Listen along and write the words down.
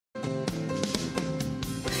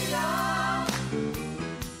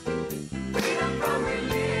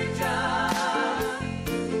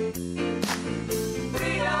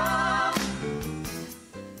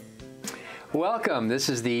Welcome. This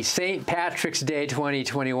is the St. Patrick's Day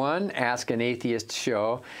 2021 Ask an Atheist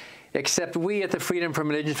show. Except we at the Freedom from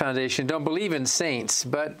Religion Foundation don't believe in saints,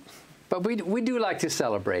 but we do like to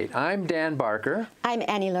celebrate. I'm Dan Barker. I'm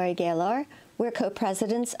Annie Laurie Gaylor. We're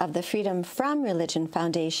co-presidents of the Freedom from Religion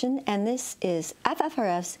Foundation, and this is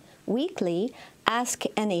FFRF's weekly Ask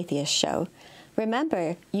an Atheist show.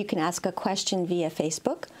 Remember, you can ask a question via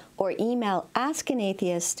Facebook or email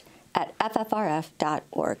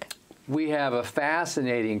askanatheist@ffrf.org. We have a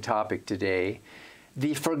fascinating topic today,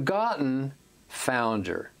 the forgotten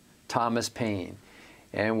founder, Thomas Paine.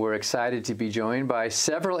 And we're excited to be joined by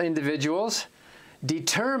several individuals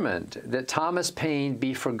determined that Thomas Paine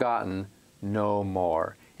be forgotten no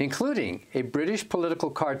more, including a British political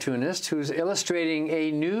cartoonist who's illustrating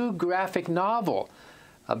a new graphic novel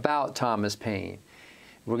about Thomas Paine.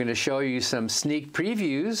 We're going to show you some sneak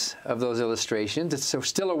previews of those illustrations. It's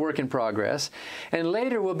still a work in progress. And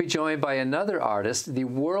later we'll be joined by another artist, the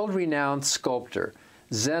world-renowned sculptor,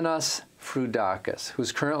 Zenos Frudakis,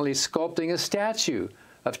 who's currently sculpting a statue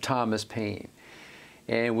of Thomas Paine.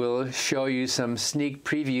 And we'll show you some sneak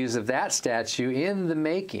previews of that statue in the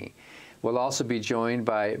making. We'll also be joined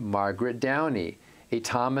by Margaret Downey, a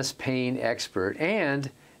Thomas Paine expert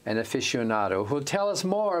and an aficionado, who'll tell us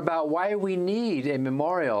more about why we need a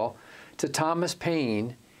memorial to Thomas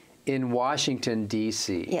Paine in Washington,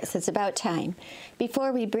 D.C. Yes, it's about time.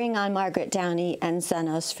 Before we bring on Margaret Downey and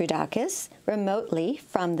Zenos Frudakis remotely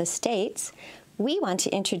from the States, we want to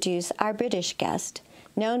introduce our British guest,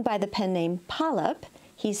 known by the pen name Polyp.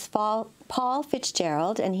 He's Paul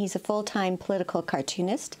Fitzgerald, and he's a full-time political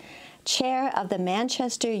cartoonist, chair of the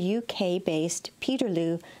Manchester, UK-based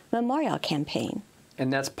Peterloo Memorial Campaign. And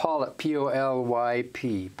that's Polyp,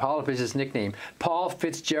 P-O-L-Y-P. Polyp is his nickname. Paul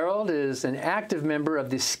Fitzgerald is an active member of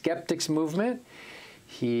the Skeptics movement.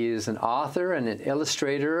 He is an author and an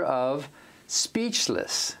illustrator of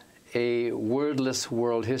Speechless, a Wordless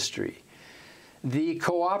World History, The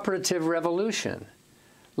Cooperative Revolution,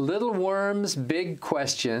 Little Worm's Big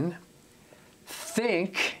Question,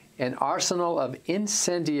 Think, an Arsenal of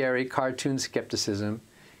Incendiary Cartoon Skepticism,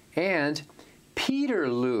 and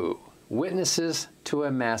Peterloo, Witnesses to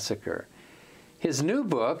a Massacre. His new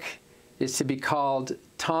book is to be called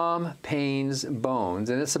Tom Paine's Bones,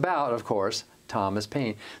 and it's about, of course, Thomas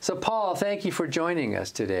Paine. So, Paul, thank you for joining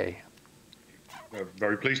us today.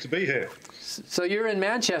 Very pleased to be here. So you're in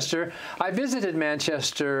Manchester. I visited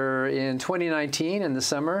Manchester in 2019 in the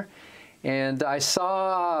summer, and I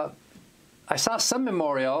saw some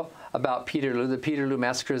memorial about Peterloo, the Peterloo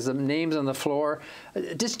massacres, the names on the floor.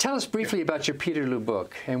 Just tell us briefly about your Peterloo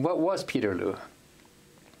book, and what was Peterloo?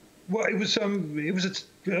 Well, it was a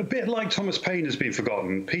bit like Thomas Paine has been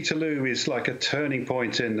forgotten. Peterloo is like a turning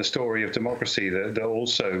point in the story of democracy that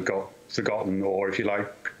also got forgotten, or if you like,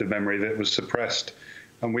 the memory that was suppressed.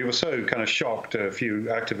 And we were so kind of shocked, a few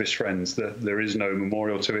activist friends, that there is no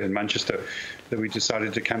memorial to it in Manchester, that we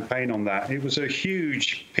decided to campaign on that. It was a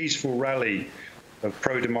huge, peaceful rally of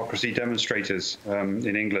pro-democracy demonstrators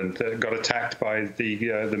in England that got attacked by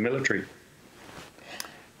the military.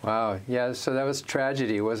 Wow, yeah, so that was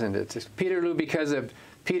tragedy, wasn't it? It's Peterloo because of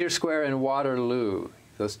Peter Square and Waterloo.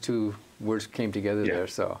 Those two words came together there,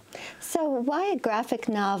 so. So why a graphic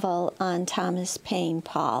novel on Thomas Paine,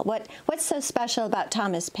 Paul? What's so special about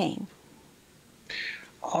Thomas Paine?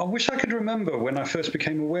 I wish I could remember when I first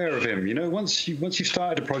became aware of him. You know, once you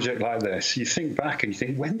started a project like this, you think back and you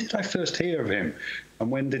think, when did I first hear of him?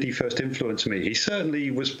 And when did he first influence me? He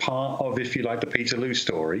certainly was part of, if you like, the Peterloo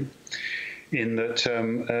story, in that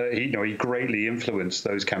he greatly influenced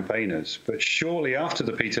those campaigners. But shortly after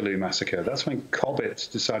the Peterloo massacre, that's when Cobbett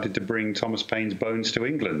decided to bring Thomas Paine's bones to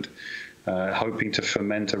England, hoping to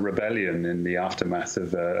foment a rebellion in the aftermath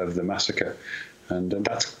of the massacre. And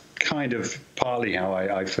that's kind of partly how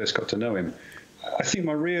I first got to know him. I think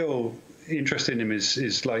my real interest in him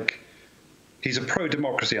is like, he's a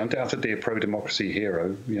pro-democracy, undoubtedly a pro-democracy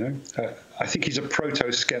hero. You know, I think he's a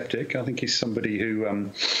proto-skeptic. I think he's somebody who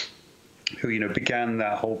began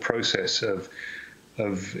that whole process of,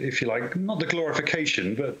 if you like, not the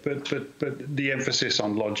glorification, but the emphasis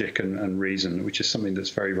on logic and reason, which is something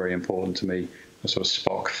that's very, very important to me. A sort of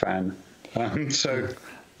Spock fan. So.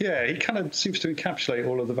 Yeah, he kind of seems to encapsulate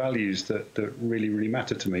all of the values that really, really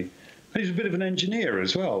matter to me. And he's a bit of an engineer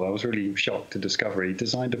as well. I was really shocked to discover he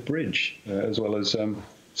designed a bridge as well as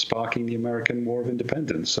sparking the American War of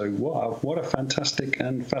Independence. So what a fantastic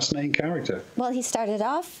and fascinating character. Well, he started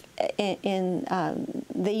off in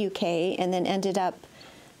the UK and then ended up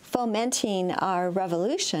fomenting our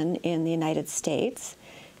revolution in the United States.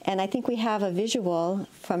 And I think we have a visual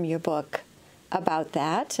from your book about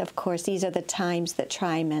that. Of course, these are the times that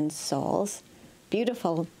try men's souls.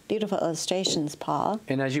 beautiful, beautiful illustrations, Paul.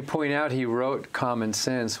 And as you point out, he wrote Common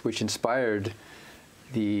Sense, which inspired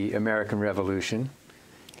the American Revolution.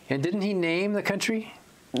 And didn't he name the country?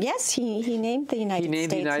 Yes, he named the United States of America. He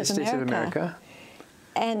named the United States of America.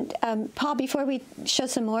 And Paul, before we show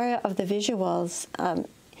some more of the visuals,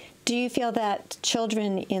 do you feel that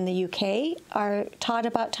children in the UK are taught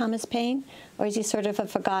about Thomas Paine, or is he sort of a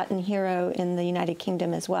forgotten hero in the United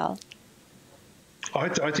Kingdom as well? I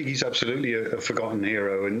think he's absolutely a forgotten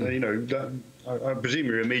hero, and you know, I presume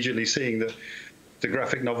you're immediately seeing that the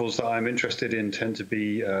graphic novels that I'm interested in tend to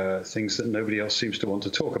be things that nobody else seems to want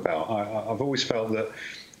to talk about. I've always felt that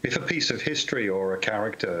if a piece of history or a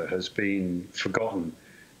character has been forgotten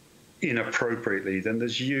inappropriately, then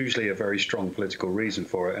there's usually a very strong political reason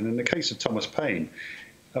for it. And in the case of Thomas Paine,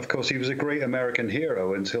 of course, he was a great American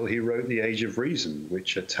hero until he wrote The Age of Reason,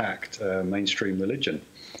 which attacked mainstream religion.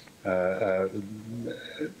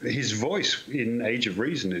 His voice in Age of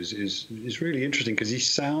Reason is really interesting because he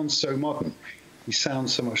sounds so modern. He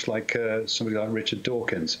sounds so much like somebody like Richard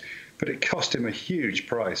Dawkins, but it cost him a huge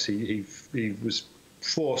price. He was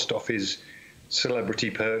forced off his celebrity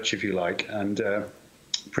perch, if you like, and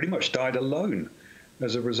pretty much died alone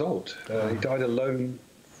as a result. He died alone,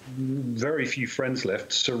 very few friends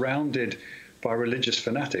left, surrounded by religious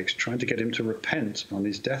fanatics trying to get him to repent on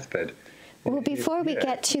his deathbed. Well, before we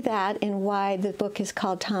get to that and why the book is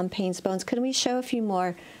called Tom Paine's Bones, could we show a few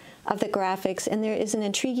more of the graphics? And there is an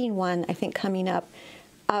intriguing one, I think, coming up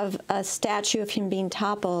of a statue of him being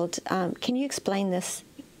toppled. Can you explain this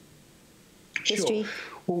history? Sure.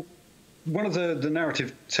 Well, one of the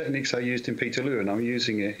narrative techniques I used in Peterloo, and I'm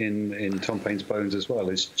using it in Tom Paine's Bones as well,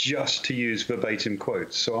 is just to use verbatim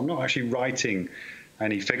quotes. So I'm not actually writing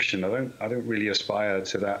any fiction. I don't really aspire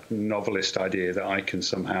to that novelist idea that I can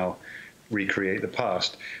somehow recreate the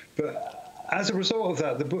past. But as a result of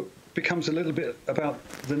that, the book becomes a little bit about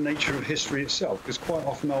the nature of history itself, because quite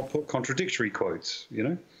often I'll put contradictory quotes, you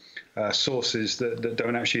know, sources that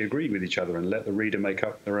don't actually agree with each other, and let the reader make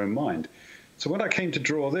up their own mind. So when I came to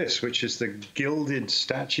draw this, which is the gilded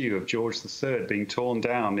statue of George III being torn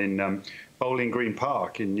down in Bowling Green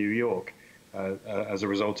Park in New York as a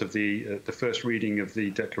result of the first reading of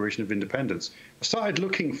the Declaration of Independence, I started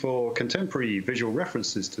looking for contemporary visual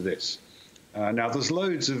references to this. Now, there's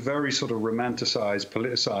loads of very sort of romanticized,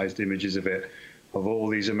 politicized images of it, of all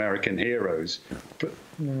these American heroes. But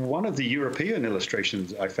one of the European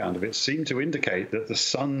illustrations I found of it seemed to indicate that the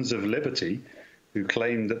Sons of Liberty, who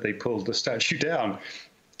claimed that they pulled the statue down,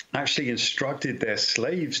 actually instructed their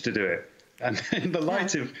slaves to do it. And in the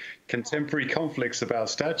light of contemporary conflicts about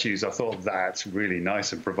statues, I thought that's really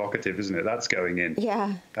nice and provocative, isn't it? That's going in.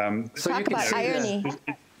 Yeah. So talk about irony.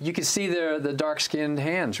 You could see the dark-skinned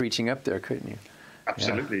hands reaching up there, couldn't you?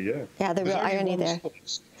 Absolutely, yeah. Yeah, the real irony there.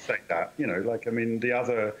 Like that, you know, like, I mean,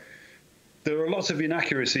 there are lots of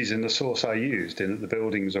inaccuracies in the source I used, in that the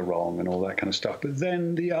buildings are wrong and all that kind of stuff. But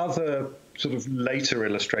then the other sort of later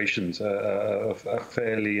illustrations are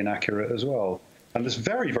fairly inaccurate as well. And there's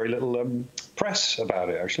very, very little press about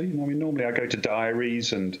it, actually. I mean, normally I go to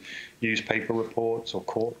diaries and newspaper reports or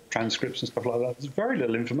court transcripts and stuff like that. There's very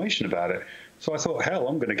little information about it. So I thought, hell,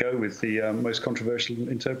 I'm going to go with the most controversial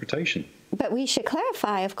interpretation. But we should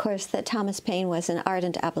clarify, of course, that Thomas Paine was an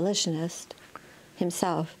ardent abolitionist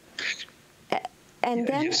himself. And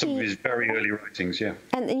then some of his very early writings, yeah.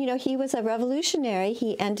 And, you know, he was a revolutionary.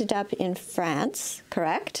 He ended up in France,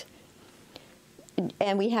 correct?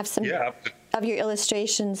 And we have some of your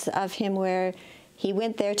illustrations of him where he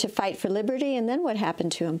went there to fight for liberty, and then what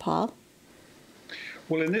happened to him, Paul?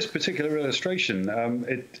 Well, in this particular illustration,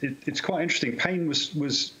 it's quite interesting. Paine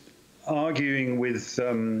was arguing with,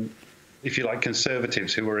 if you like,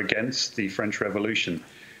 conservatives who were against the French Revolution.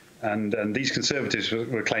 And these conservatives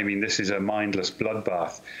were claiming this is a mindless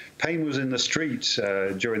bloodbath. Paine was in the streets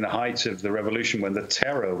during the height of the revolution when the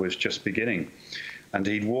terror was just beginning. And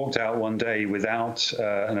he'd walked out one day without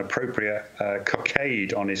an appropriate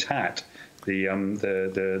cockade on his hat, the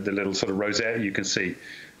little sort of rosette you can see.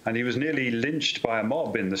 And he was nearly lynched by a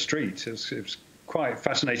mob in the street. It was quite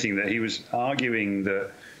fascinating that he was arguing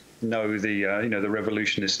that, no, the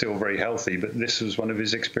revolution is still very healthy, but this was one of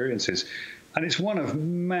his experiences. And it's one of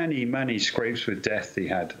many, many scrapes with death he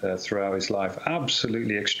had throughout his life.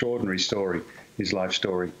 Absolutely extraordinary story, his life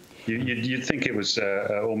story. You'd think it was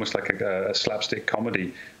almost like a slapstick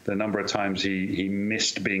comedy, the number of times he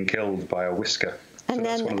missed being killed by a whisker. And so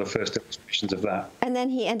that's one of the first illustrations of that. And then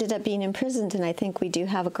he ended up being imprisoned, and I think we do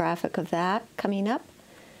have a graphic of that coming up.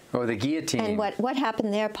 Oh, the guillotine. And what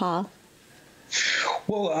happened there, Paul?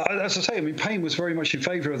 Well, as I say, I mean, Paine was very much in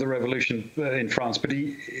favour of the revolution in France, but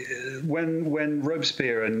when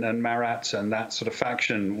Robespierre and Marat and that sort of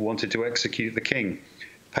faction wanted to execute the king,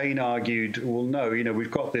 Paine argued, well, no,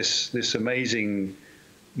 we've got this amazing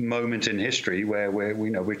moment in history where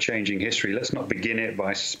we're changing history. Let's not begin it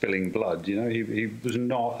by spilling blood. He was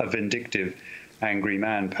not a vindictive, angry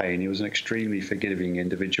man, Paine. He was an extremely forgiving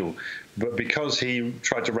individual. But because he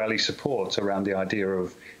tried to rally support around the idea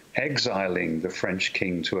of exiling the French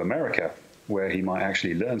king to America, where he might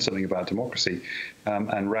actually learn something about democracy,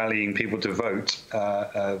 and rallying people to vote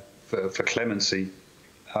for clemency,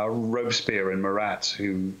 Robespierre and Marat,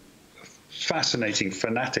 who fascinating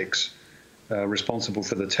fanatics responsible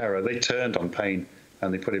for the terror, they turned on Paine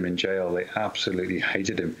and they put him in jail. They absolutely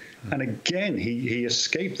hated him. And again, he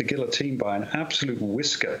escaped the guillotine by an absolute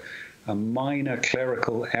whisker. A minor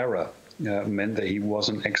clerical error meant that he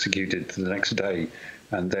wasn't executed the next day.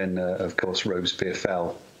 And then, of course, Robespierre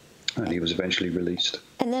fell, and he was eventually released.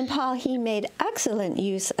 And then, Paul, he made excellent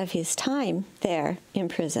use of his time there in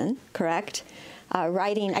prison, correct?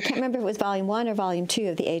 Writing, I can't remember if it was Volume 1 or Volume 2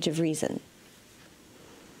 of The Age of Reason.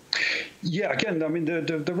 Yeah, again, I mean,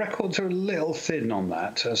 the records are a little thin on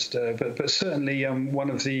that, but certainly one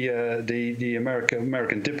of the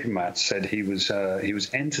American diplomats said he was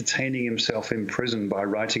entertaining himself in prison by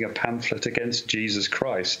writing a pamphlet against Jesus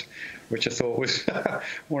Christ, which I thought was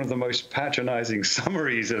one of the most patronizing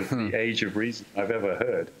summaries of The Age of Reason I've ever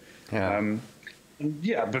heard.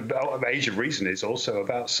 Yeah. But Age of Reason is also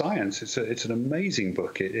about science. It's an amazing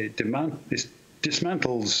book. It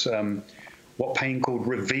dismantles what Paine called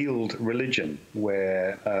revealed religion,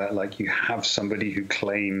 where like you have somebody who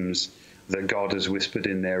claims that God has whispered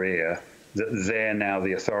in their ear that they're now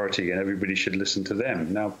the authority and everybody should listen to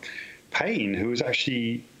them. Now, Paine, who was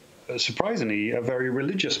actually surprisingly a very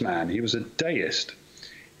religious man, he was a deist.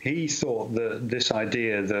 He thought that this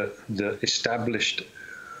idea that the established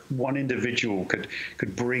one individual could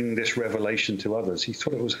bring this revelation to others, he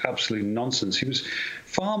thought it was absolute nonsense. He was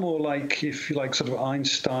far more like, if you like, sort of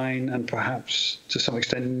Einstein and perhaps to some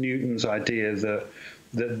extent Newton's idea that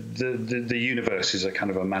the universe is a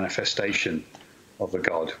kind of a manifestation of a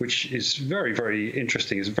God, which is very, very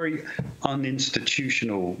interesting. It's a very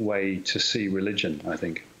uninstitutional way to see religion, I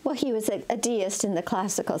think. Well, he was a deist in the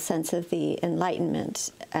classical sense of the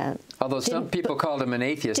Enlightenment. Although some people called him an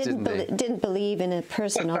atheist, didn't they? Didn't believe in a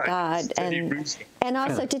personal God, and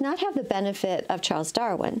also did not have the benefit of Charles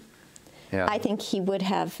Darwin. Yeah. I think he would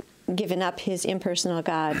have given up his impersonal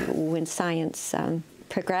God when science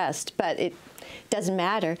progressed, but it doesn't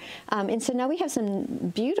matter. And so now we have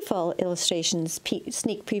some beautiful illustrations,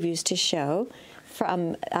 sneak previews to show,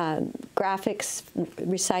 from graphics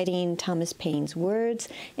reciting Thomas Paine's words.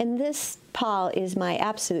 And this, Paul, is my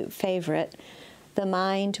absolute favorite. The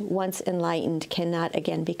mind, once enlightened, cannot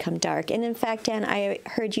again become dark. And in fact, Dan, I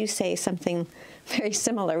heard you say something very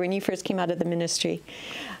similar when you first came out of the ministry.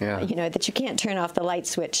 Yeah. That you can't turn off the light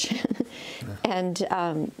switch. And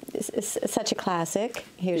it's such a classic.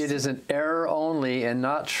 It is an error only and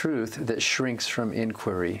not truth that shrinks from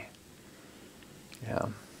inquiry. Yeah.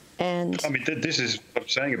 And I mean, this is what I'm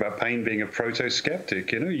saying about Paine being a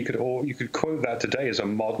proto-skeptic. You could quote that today as a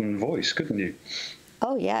modern voice, couldn't you?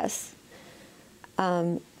 Oh yes.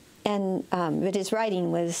 But his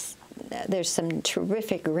writing was, there's some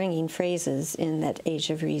terrific ringing phrases in that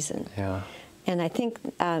Age of Reason. Yeah. And I think,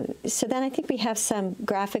 so then I think we have some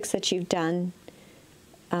graphics that you've done.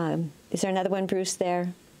 Is there another one, Bruce,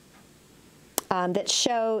 there? That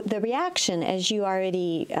show the reaction, as you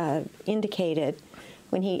already indicated,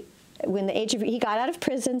 when he got out of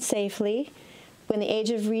prison safely. When the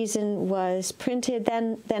Age of Reason was printed,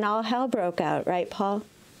 then all hell broke out, right, Paul?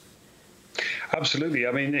 Absolutely.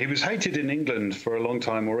 I mean, he was hated in England for a long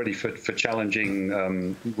time already for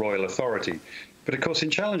challenging royal authority. But of course, in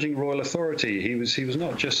challenging royal authority, he was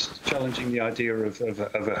not just challenging the idea of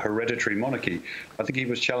a hereditary monarchy. I think he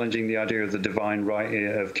was challenging the idea of the divine right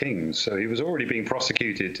of kings. So he was already being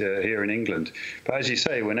prosecuted here in England. But as you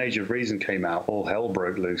say, when Age of Reason came out, all hell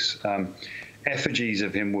broke loose. Effigies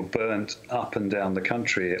of him were burnt up and down the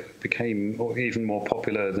country. It became even more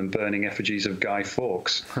popular than burning effigies of Guy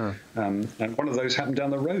Fawkes. Huh. And one of those happened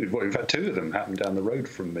down the road. Well, in fact, two of them happened down the road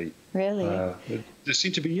from me. Really? There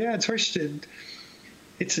seemed to be, it's very...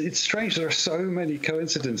 It's strange. There are so many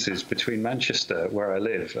coincidences between Manchester, where I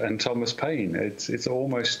live, and Thomas Paine. It's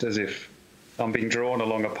almost as if I'm being drawn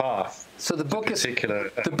along a path. So the book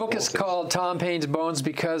is called Tom Paine's Bones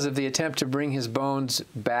because of the attempt to bring his bones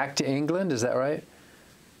back to England. Is that right?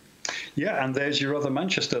 Yeah, and there's your other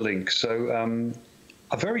Manchester link. So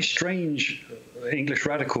a very strange English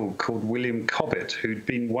radical called William Cobbett, who'd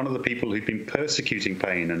been one of the people who'd been persecuting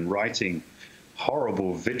Paine and writing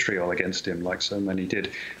horrible vitriol against him, like so many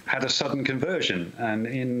did, had a sudden conversion. And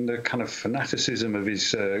in the kind of fanaticism of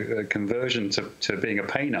his conversion to being a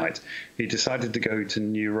Paineite, he decided to go to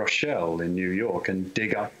New Rochelle in New York and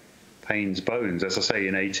dig up Paine's bones, as I say,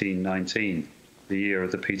 in 1819, the year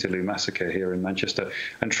of the Peterloo massacre here in Manchester,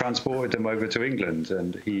 and transported them over to England.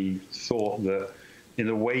 And he thought that in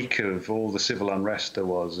the wake of all the civil unrest there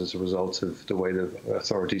was as a result of the way the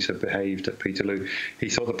authorities had behaved at Peterloo, he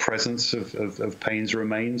thought the presence of Paine's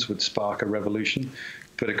remains would spark a revolution.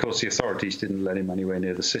 But of course the authorities didn't let him anywhere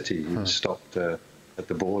near the city. He was stopped at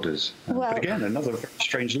the borders. But again, another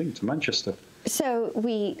strange link to Manchester. So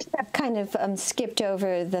we kind of skipped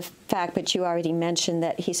over the fact, but you already mentioned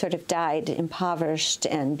that he sort of died impoverished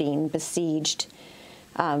and being besieged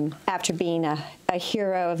after being a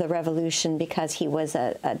hero of the revolution because he was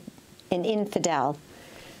an infidel.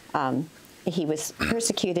 He was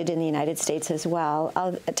persecuted in the United States as well.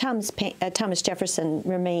 Thomas Jefferson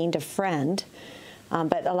remained a friend,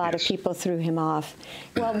 but a lot of people threw him off.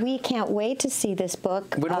 Well, we can't wait to see this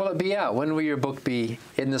book. When will it be out? When will your book be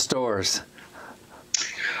in the stores?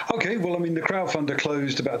 Okay, well, I mean, the crowdfunder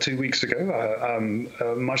closed about 2 weeks ago.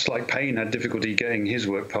 Much like Paine had difficulty getting his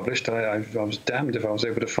work published, I was damned if I was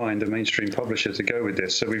able to find a mainstream publisher to go with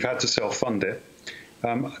this. So we've had to self-fund it.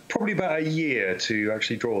 Probably about a year to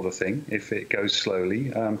actually draw the thing, if it goes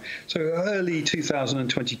slowly. So early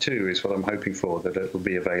 2022 is what I'm hoping for, that it will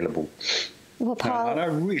be available. Well, Paul, and I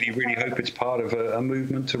really, really hope it's part of a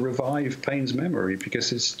movement to revive Paine's memory,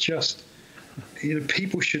 because it's just...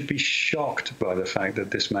 people should be shocked by the fact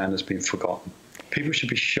that this man has been forgotten. People should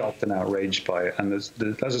be shocked and outraged by it. And as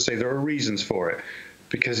I say, there are reasons for it.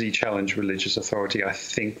 Because he challenged religious authority, I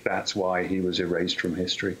think that's why he was erased from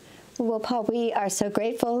history. Well, Paul, we are so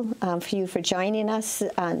grateful for you for joining us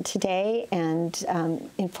today and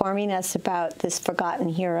informing us about this forgotten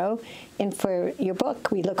hero, and for your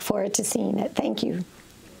book. We look forward to seeing it. Thank you.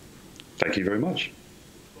 Thank you very much.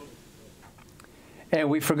 And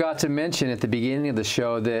we forgot to mention at the beginning of the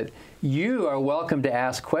show that you are welcome to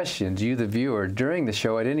ask questions, you the viewer, during the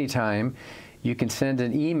show at any time. You can send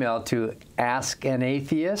an email to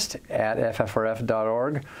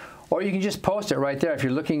askanatheist@ffrf.org, or you can just post it right there. If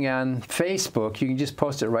you're looking on Facebook, you can just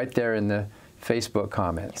post it right there in the Facebook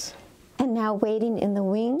comments. And now waiting in the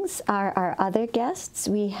wings are our other guests.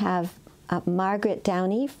 We have Margaret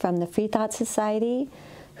Downey from the Freethought Society,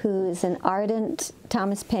 who is an ardent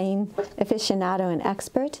Thomas Paine aficionado and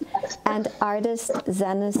expert, and artist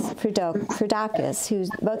Zenos Frudakis, who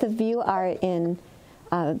both of you are in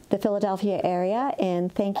the Philadelphia area,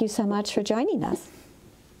 and thank you so much for joining us.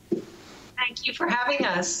 Thank you for having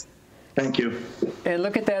us. Thank you. And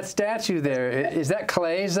look at that statue there. Is that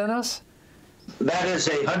clay, Zenos? That is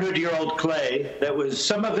a 100-year-old clay.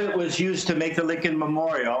 Some of it was used to make the Lincoln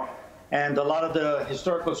Memorial, and a lot of the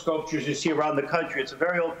historical sculptures you see around the country, it's a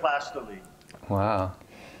very old plaster-leaf. Wow.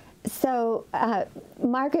 So,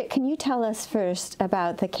 Margaret, can you tell us first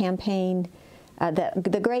about the campaign,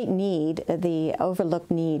 the great need, the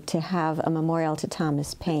overlooked need to have a memorial to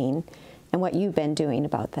Thomas Paine, and what you've been doing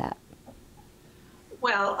about that?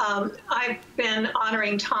 Well, I've been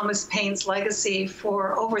honoring Thomas Paine's legacy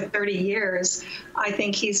for over 30 years. I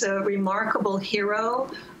think he's a remarkable hero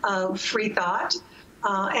of free thought.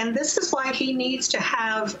 And this is why he needs to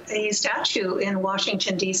have a statue in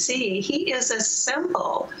Washington, D.C. He is a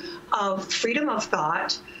symbol of freedom of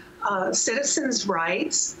thought, citizens'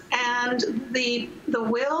 rights, and the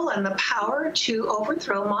will and the power to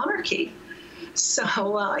overthrow monarchy. So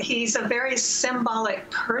he's a very symbolic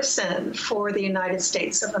person for the United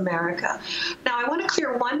States of America. Now, I want to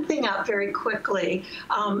clear one thing up very quickly.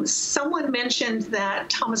 Someone mentioned that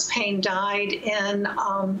Thomas Paine died in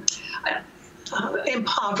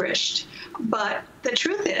impoverished. But the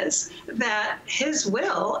truth is that his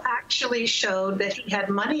will actually showed that he had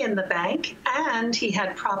money in the bank and he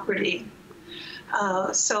had property.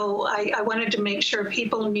 So I wanted to make sure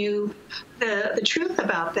people knew the truth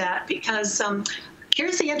about that, because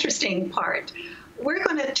here's the interesting part. We're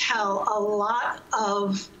going to tell a lot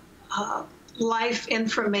of life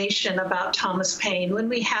information about Thomas Paine when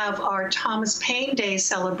we have our Thomas Paine Day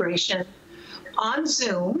celebration on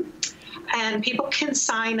Zoom, and people can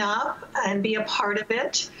sign up and be a part of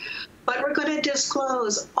it. But we're going to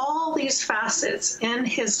disclose all these facets in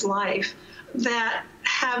his life that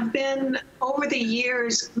have been, over the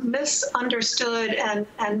years, misunderstood and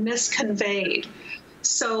misconveyed.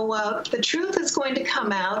 So the truth is going to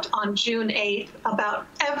come out on June 8th about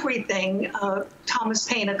everything Thomas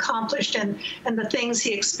Paine accomplished and the things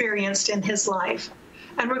he experienced in his life.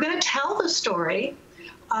 And we're going to tell the story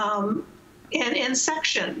in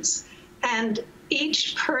sections. And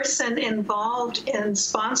each person involved in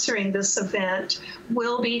sponsoring this event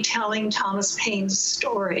will be telling Thomas Paine's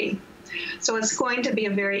story. So it's going to be a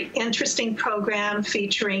very interesting program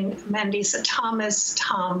featuring Mandisa Thomas,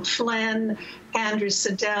 Tom Flynn, Andrew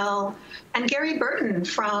Siddell, and Gary Burton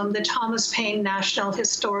from the Thomas Paine National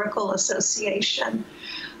Historical Association.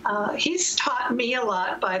 He's taught me a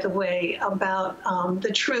lot, by the way, about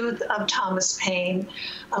the truth of Thomas Paine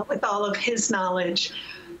with all of his knowledge.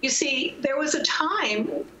 You see, there was a time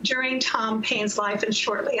during Tom Paine's life and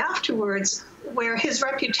shortly afterwards where his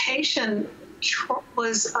reputation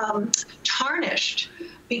was tarnished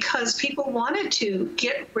because people wanted to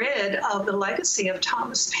get rid of the legacy of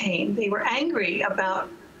Thomas Paine. They were angry about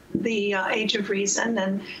the Age of Reason,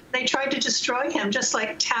 and they tried to destroy him, just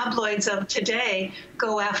like tabloids of today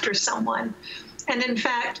go after someone. And in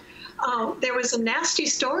fact, there was a nasty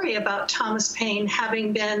story about Thomas Paine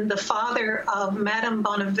having been the father of Madame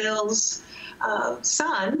Bonneville's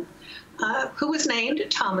son, who was named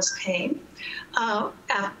Thomas Paine.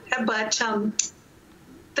 But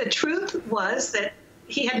the truth was that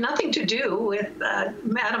he had nothing to do with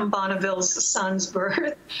Madame Bonneville's son's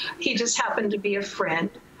birth. He just happened to be a friend.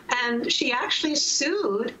 And she actually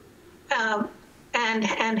sued and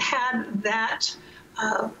had that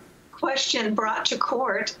question brought to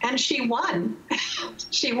court, and she won.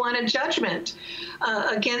 She won a judgment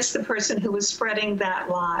against the person who was spreading that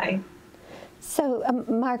lie. So,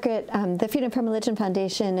 Margaret, the Freedom from Religion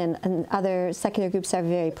Foundation and other secular groups are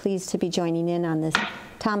very pleased to be joining in on this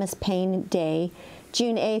Thomas Paine Day.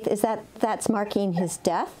 June 8th, that's marking his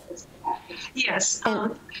death? Yes.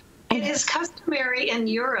 It is customary in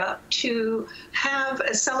Europe to have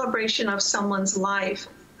a celebration of someone's life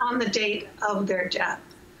on the date of their death,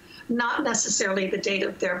 not necessarily the date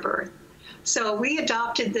of their birth. So we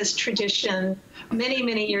adopted this tradition many,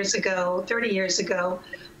 many years ago, 30 years ago,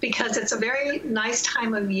 because it's a very nice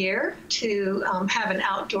time of year to have an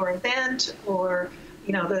outdoor event or,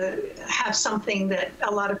 have something that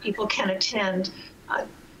a lot of people can attend.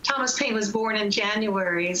 Thomas Paine was born in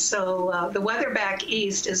January, so the weather back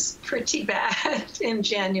east is pretty bad in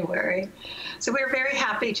January. So we're very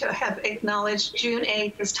happy to have acknowledged June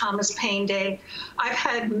 8th as Thomas Paine Day. I've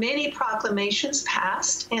had many proclamations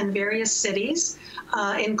passed in various cities,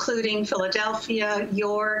 including Philadelphia,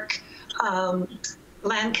 York,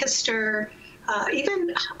 Lancaster,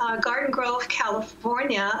 even Garden Grove,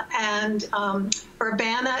 California, and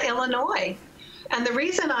Urbana, Illinois. And the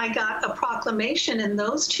reason I got a proclamation in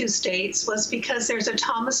those two states was because there's a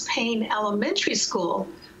Thomas Paine Elementary School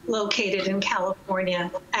located in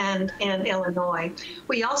California and in Illinois.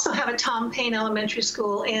 We also have a Tom Paine Elementary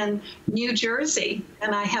School in New Jersey,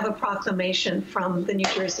 and I have a proclamation from the New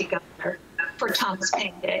Jersey governor for Thomas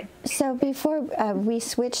Paine Day. So before we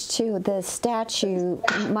switch to the statue,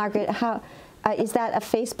 Margaret, how is that a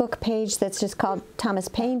Facebook page that's just called Thomas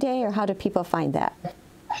Paine Day, or how do people find that?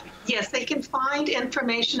 Yes, they can find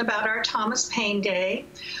information about our Thomas Paine Day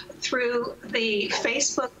through the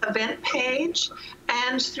Facebook event page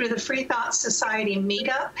and through the Freethought Society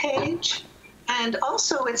meetup page. And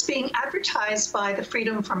also it's being advertised by the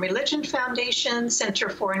Freedom from Religion Foundation, Center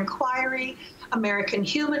for Inquiry, American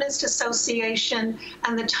Humanist Association,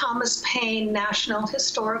 and the Thomas Paine National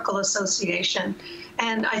Historical Association.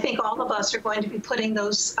 And I think all of us are going to be putting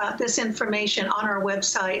this information on our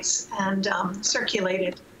websites and circulate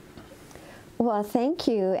it. Well, thank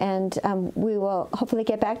you, and we will hopefully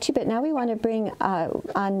get back to you. But now we want to bring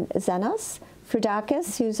on Zenos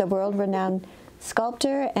Frudakis, who's a world-renowned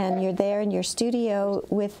sculptor, and you're there in your studio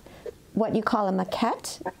with what you call a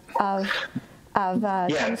maquette of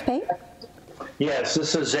Thomas Paine? Yes,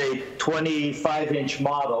 this is a 25-inch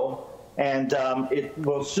model, and it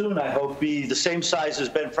will soon, I hope, be the same size as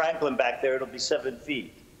Ben Franklin back there. It'll be 7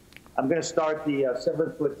 feet. I'm going to start the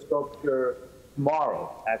 7-foot sculpture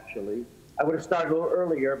tomorrow, actually. I would have started a little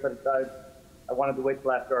earlier, but I wanted to wait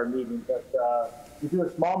till after our meeting. But you do a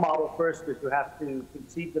small model first because you have to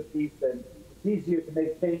conceive the piece, and it's easier to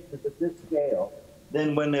make changes at this scale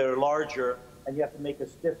than when they're larger, and you have to make a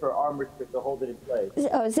stiffer arm restrict to hold it in place.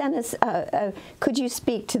 Oh, Zenos, could you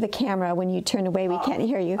speak to the camera when you turn away? We can't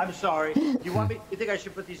hear you. I'm sorry. You think I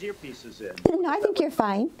should put these earpieces in? No, I think you're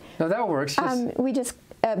fine. No, that works.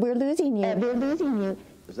 We're losing you. We're losing you.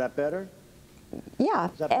 Is that better? Yeah,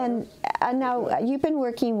 and now you've been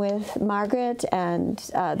working with Margaret and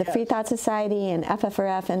the Freethought Society and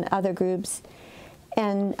FFRF and other groups.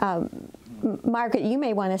 And Margaret, you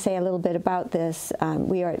may want to say a little bit about this.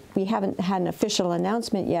 We haven't had an official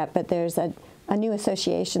announcement yet, but there's a new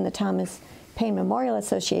association, the Thomas Paine Memorial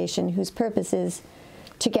Association, whose purpose is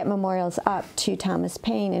to get memorials up to Thomas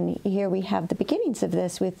Paine, and here we have the beginnings of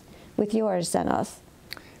this with yours, Zenos.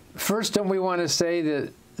 First, don't we want to say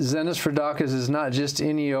that Zenos Frudakis is not just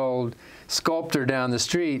any old sculptor down the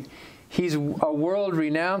street. He's a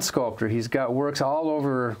world-renowned sculptor. He's got works all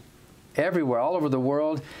over, everywhere, all over the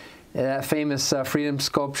world. That famous freedom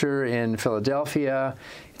sculpture in Philadelphia.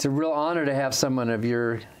 It's a real honor to have someone of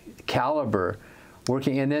your caliber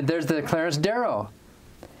working. And then there's the Clarence Darrow.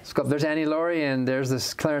 There's Annie Laurie, and there's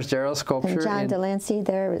this Clarence Darrow sculpture. And John Delancey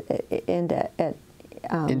there in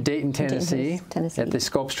Dayton, Tennessee, at the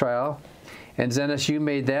Sculpts Trial. And Zenos, you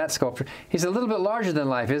made that sculpture. He's a little bit larger than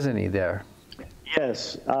life, isn't he, there?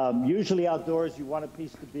 Yes. Usually outdoors, you want a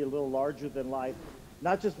piece to be a little larger than life,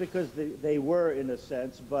 not just because they were, in a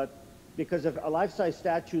sense, but because if a life-size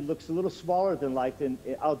statue looks a little smaller than life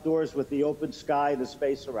outdoors with the open sky and the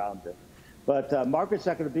space around it. But Margaret's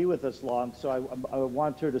not going to be with us long, so I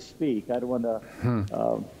want her to speak. I don't want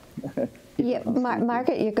to... Yeah,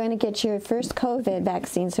 Margaret, you're going to get your first COVID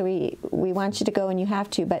vaccine, so we want you to go, and you have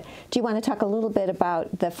to. But do you want to talk a little bit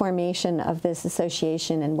about the formation of this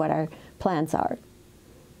association and what our plans are?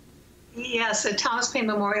 Yes, the Thomas Paine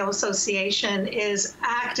Memorial Association is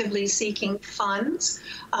actively seeking funds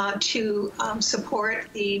to support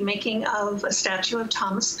the making of a statue of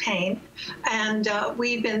Thomas Paine. And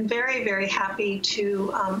we've been very, very happy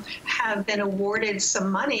to have been awarded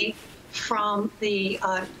some money from the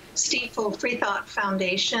Stiefel Freethought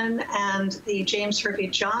Foundation and the James Hervey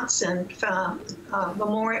Johnson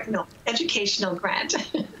educational grant.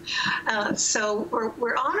 So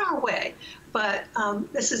we're on our way, but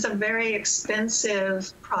this is a very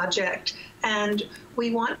expensive project, and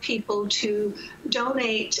we want people to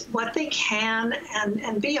donate what they can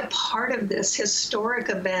and be a part of this historic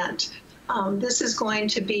event. This is going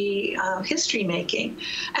to be history making,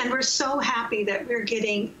 and we're so happy that we're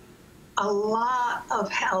getting a lot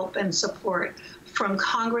of help and support from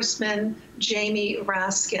Congressman Jamie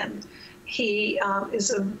Raskin. He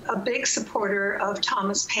is a big supporter of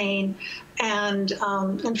Thomas Paine, and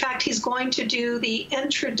in fact, he's going to do the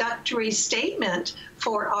introductory statement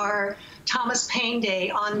for our Thomas Paine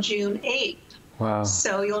Day on June 8th. Wow.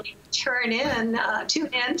 So you'll tune in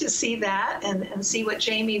to see that and see what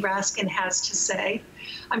Jamie Raskin has to say.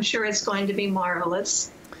 I'm sure it's going to be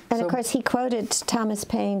marvelous. And of course, he quoted Thomas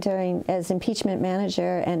Paine as impeachment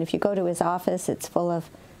manager, and if you go to his office, it's full of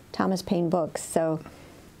Thomas Paine books. So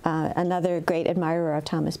another great admirer of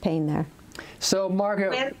Thomas Paine there. So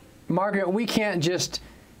Margaret, we can't just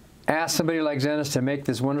ask somebody like Zenos to make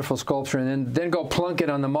this wonderful sculpture and then go plunk it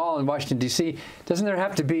on the mall in Washington, D.C. Doesn't there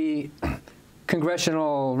have to be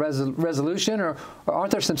congressional resolution, or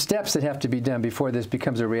aren't there some steps that have to be done before this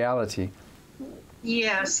becomes a reality?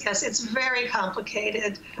 Yes, it's very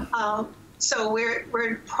complicated. So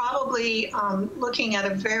we're probably looking at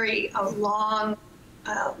a very long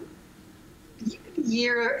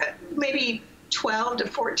year, maybe 12 to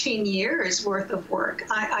 14 years worth of work.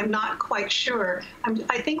 I'm not quite sure.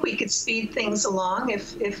 I think we could speed things along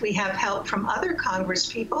if we have help from other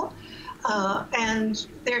Congress people. And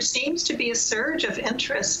there seems to be a surge of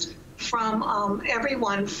interest from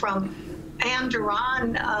everyone, from Anne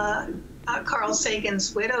Duran. Carl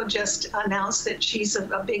Sagan's widow just announced that she's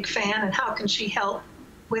a big fan, and how can she help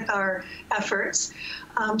with our efforts.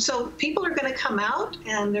 So people are going to come out,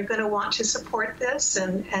 and they're going to want to support this,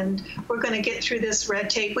 and we're going to get through this red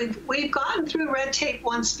tape. We've gotten through red tape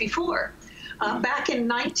once before. Back in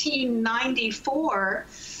 1994,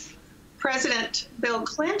 President Bill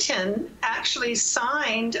Clinton actually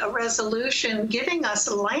signed a resolution giving us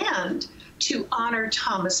land to honor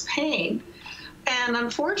Thomas Paine. And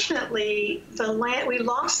unfortunately, we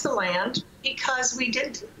lost the land because we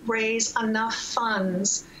didn't raise enough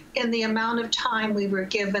funds in the amount of time we were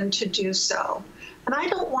given to do so. And I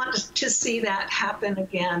don't want to see that happen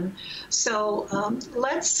again. So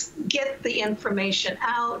let's get the information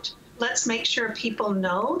out. Let's make sure people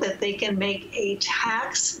know that they can make a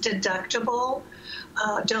tax-deductible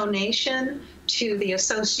donation to the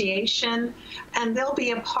association, and they'll be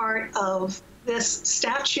a part of this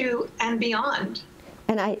statue and beyond.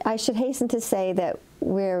 And I should hasten to say that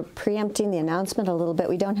we're preempting the announcement a little bit.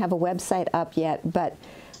 We don't have a website up yet, but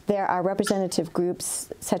there are representative groups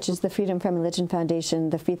such as the Freedom from Religion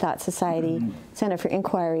Foundation, the Freethought Society, Center for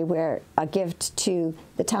Inquiry, where a gift to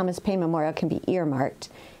the Thomas Paine Memorial can be earmarked.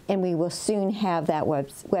 And we will soon have that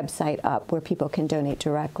website up where people can donate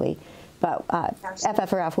directly. But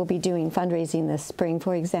FFRF will be doing fundraising this spring,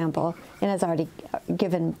 for example, and has already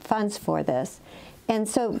given funds for this. And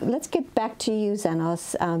so let's get back to you,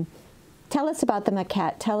 Zenos. Tell us about the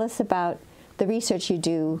maquette. Tell us about the research you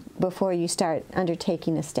do before you start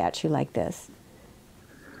undertaking a statue like this.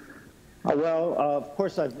 Well, of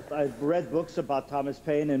course, I've read books about Thomas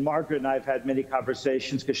Paine, and Margaret and I have had many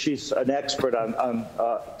conversations because she's an expert on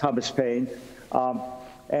Thomas Paine.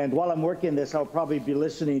 And while I'm working this, I'll probably be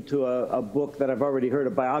listening to a book that I've already heard,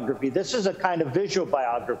 a biography. This is a kind of visual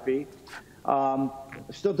biography.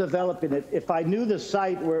 Still developing it. If I knew the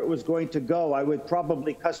site where it was going to go, I would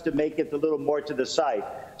probably custom make it a little more to the site.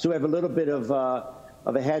 So we have a little bit of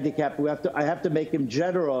a handicap. I have to make him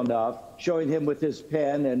general enough, showing him with his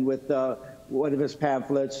pen and with one of his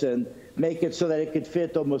pamphlets, and make it so that it could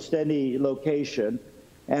fit almost any location.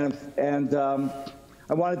 And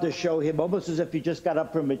I wanted to show him almost as if he just got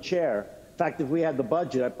up from a chair. In fact, if we had the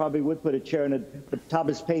budget, I probably would put a chair and a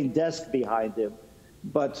Thomas Paine desk behind him.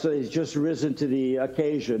 But so he's just risen to the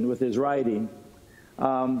occasion with his writing.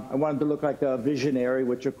 I wanted to look like a visionary,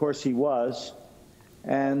 which of course he was.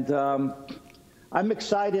 And I'm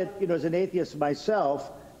excited, as an atheist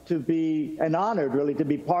myself, to be, and honored really, to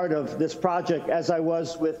be part of this project, as I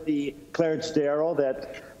was with the Clarence Darrow,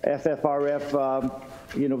 that FFRF,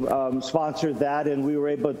 sponsored that, and we were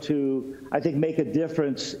able to, I think, make a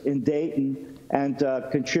difference in Dayton and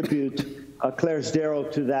contribute Clarence Darrow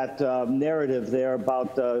to that narrative there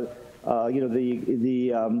about the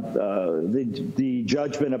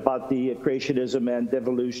judgment about the creationism and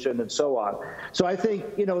evolution and so on. So I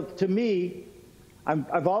think, to me,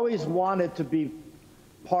 I've always wanted to be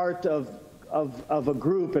part of a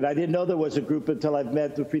group, and I didn't know there was a group until I've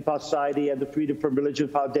met the Freethought Society and the Freedom from Religion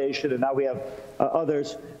Foundation, and now we have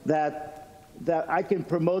others, that I can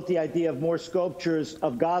promote the idea of more sculptures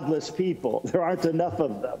of godless people. There aren't enough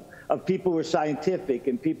of them, of people who are scientific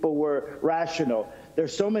and people who are rational.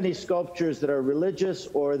 There's so many sculptures that are religious,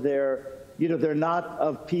 or they're not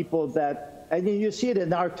of people that, and you see it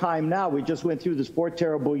in our time now. We just went through this 4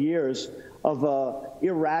 terrible years of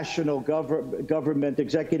irrational government,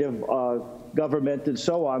 executive government, and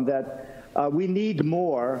so on, that we need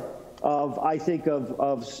more of, I think,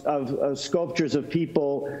 of sculptures of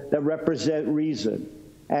people that represent reason.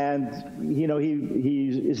 And, he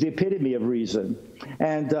is the epitome of reason.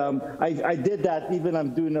 And I did that. Even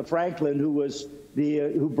I'm doing a Franklin,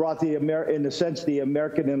 who brought in a sense, the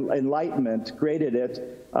American Enlightenment, created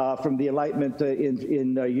it from the Enlightenment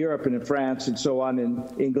in Europe and in France and so on, in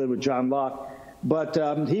England with John Locke. But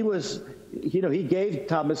he gave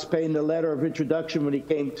Thomas Paine the letter of introduction when he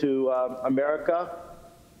came to America.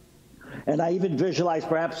 And I even visualized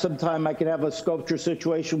perhaps sometime I could have a sculpture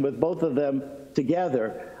situation with both of them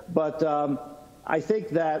together. But I think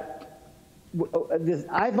that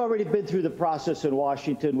I've already been through the process in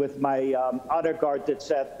Washington with my honor guard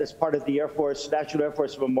that's part of the Air Force, National Air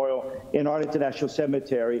Force Memorial in Arlington National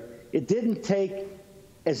Cemetery. It didn't take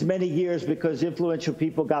as many years because influential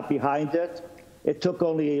people got behind it. It took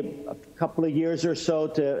only a couple of years or so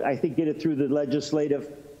to, I think, get it through the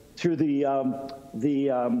legislative, through the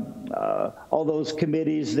all those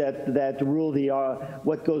committees that rule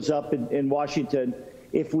what goes up in Washington.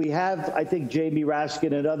 If we have, I think, Jamie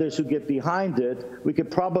Raskin and others who get behind it, we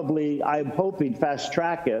could probably, I'm hoping, fast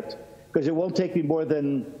track it, because it won't take me more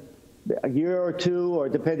than a year or two, or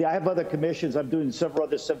depending. I have other commissions. I'm doing several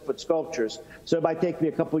other 7-foot sculptures, so it might take me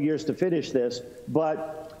a couple years to finish this.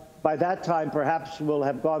 But by that time, perhaps we'll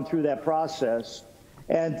have gone through that process.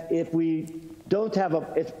 And if we don't have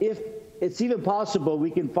if it's even possible,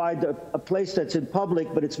 we can find a place that's in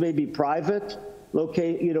public, but it's maybe private,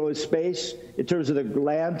 locate, a space in terms of the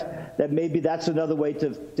land, that maybe that's another way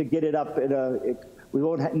to get it up in we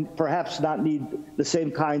won't perhaps not need the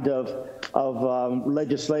same kind of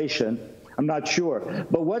legislation. I'm not sure.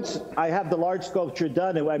 But once I have the large sculpture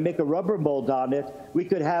done and I make a rubber mold on it, we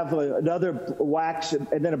could have another wax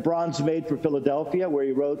and then a bronze made for Philadelphia, where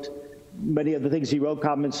he wrote many of the things he wrote,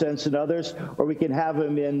 Common Sense and others, or we can have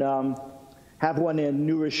him in have one in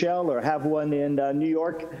New Rochelle, or have one in New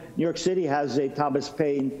York. New York City has a Thomas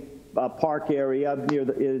Paine park area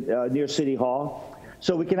near City Hall.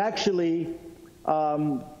 So we can actually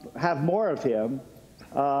have more of him.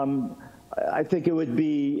 I think it would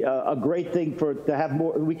be a great thing to have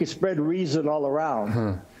more. We could spread reason all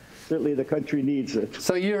around. Certainly the country needs it.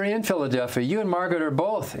 So you're in Philadelphia. You and Margaret are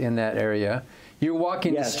both in that area. You're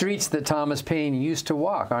walking the streets that Thomas Paine used to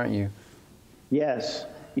walk, aren't you? Yes.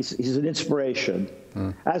 He's an inspiration,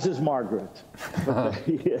 as is Margaret.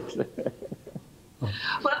 Yes.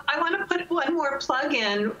 Well, I want to put one more plug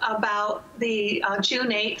in about the June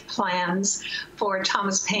 8th plans for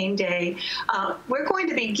Thomas Paine Day. We're going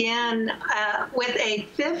to begin with a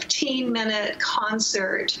 15-minute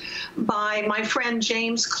concert by my friend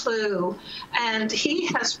James Clue, and he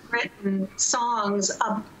has written songs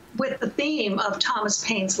with the theme of Thomas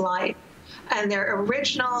Paine's life, and they're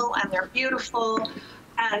original and they're beautiful.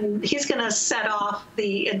 And he's going to set off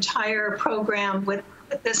the entire program with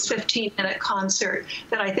this 15-minute concert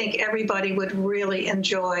that I think everybody would really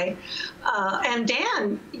enjoy. And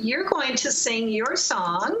Dan, you're going to sing your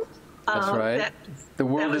song. That's right. The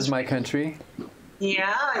World is My Country.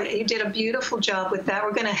 Yeah, you did a beautiful job with that.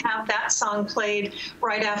 We're going to have that song played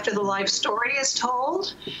right after the life story is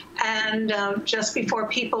told, and just before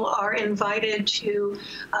people are invited to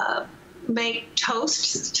make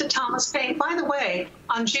toasts to Thomas Paine. By the way,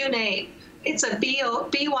 on June 8th, it's a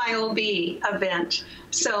BYOB event,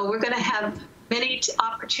 so we're going to have many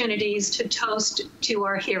opportunities to toast to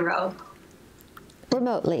our hero.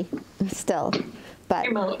 Remotely, still. But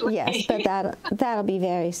remotely. Yes, but that'll be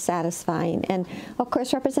very satisfying. And of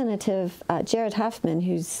course, Representative Jared Huffman,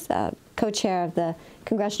 who's co-chair of the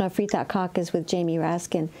Congressional Freethought Caucus with Jamie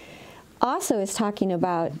Raskin, also is talking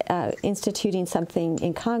about instituting something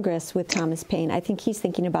in Congress with Thomas Paine. I think he's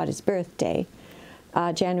thinking about his birthday,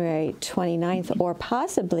 January 29th, or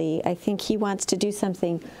possibly, I think he wants to do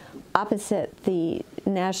something opposite the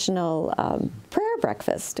National Prayer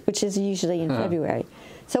Breakfast, which is usually in February.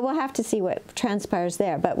 So we'll have to see what transpires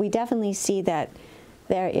there. But we definitely see that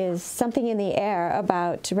there is something in the air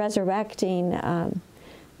about resurrecting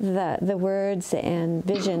the words and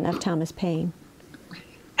vision of Thomas Paine.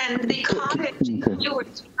 And the cottage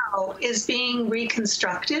is being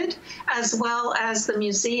reconstructed, as well as the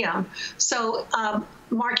museum. So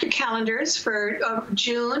mark your calendars for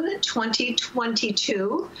June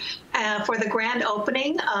 2022 for the grand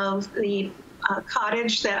opening of the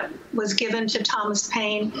cottage that was given to Thomas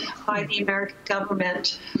Paine by the American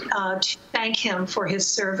government to thank him for his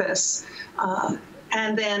service.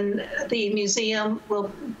 And then the museum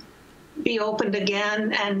will be opened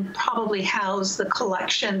again and probably house the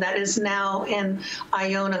collection that is now in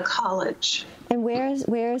Iona College. And where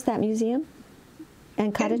is that museum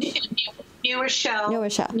and cottage? New Rochelle. New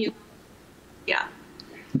Rochelle. Yeah.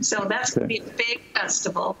 So that's going to be a big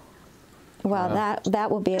festival. Well,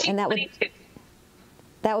 that will be, and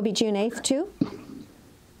that will be June 8th too?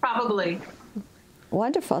 Probably.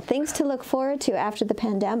 Wonderful. Things to look forward to after the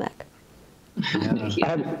pandemic.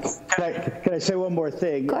 Yeah. Can I say one more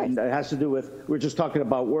thing? And it has to do with, we're just talking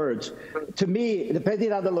about words. To me,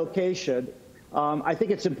 depending on the location, I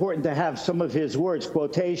think it's important to have some of his words,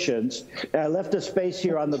 quotations. I left a space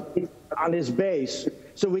here on his base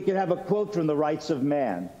so we can have a quote from the Rights of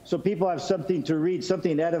Man. So people have something to read,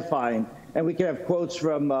 something edifying, and we can have quotes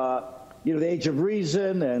from the Age of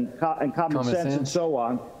Reason and common sense and so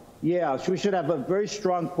on. Yeah, so we should have a very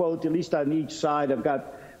strong quote, at least on each side.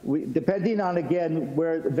 Depending on, again,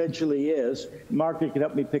 where it eventually is, Margaret can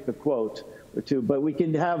help me pick a quote or two, but we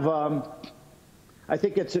can have, I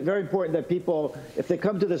think it's very important that people, if they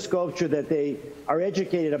come to the sculpture, that they are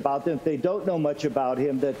educated about them. If they don't know much about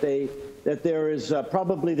him, that there is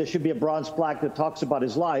probably, there should be a bronze plaque that talks about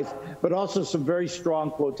his life, but also some very strong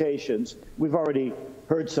quotations. We've already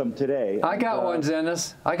heard some today. I got one,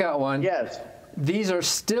 Zenos. I got one. Yes. These are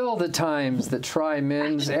still the times that try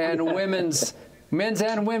men's and women's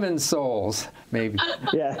souls, maybe.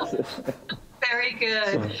 Yes. Very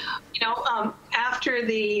good. After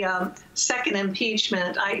the second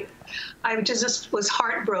impeachment, I just was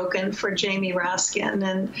heartbroken for Jamie Raskin,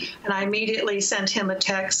 and I immediately sent him a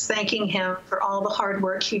text thanking him for all the hard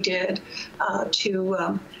work he did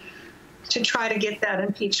to try to get that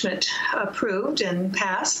impeachment approved and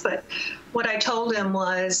passed. But what I told him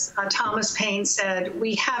was, Thomas Paine said,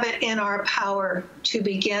 "We have it in our power to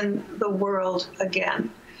begin the world again."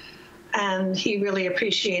 And he really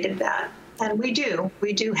appreciated that. And we do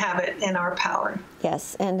have it in our power.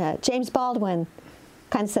 Yes, and James Baldwin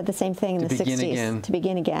kind of said the same thing in the 60s, to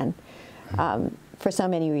begin again, for so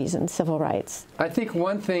many reasons, civil rights. I think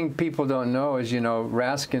one thing people don't know is,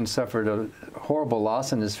 Raskin suffered a horrible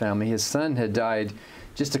loss in his family. His son had died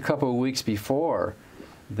just a couple of weeks before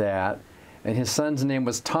that, and his son's name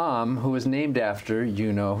was Tom, who was named after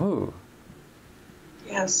you-know-who.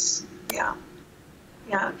 Yes, yeah.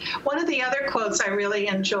 Yeah. One of the other quotes I really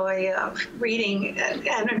enjoy reading,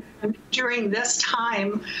 and during this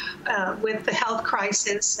time with the health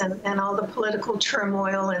crisis and all the political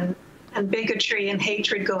turmoil and bigotry and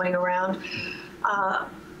hatred going around,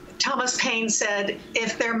 Thomas Paine said,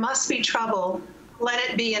 "If there must be trouble, let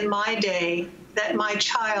it be in my day, that my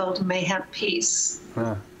child may have peace."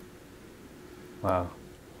 Huh. Wow.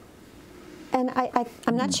 And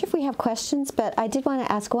I'm not sure if we have questions, but I did want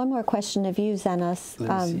to ask one more question of you, Zenos.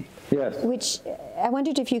 Yes. Which I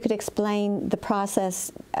wondered if you could explain the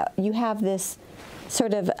process. You have this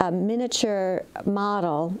sort of a miniature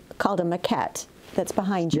model called a maquette that's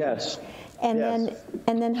behind you. Yes. And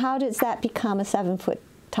then how does that become a 7-foot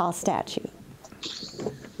tall statue?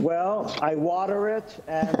 Well, I water it,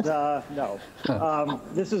 and no.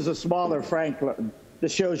 This is a smaller Franklin.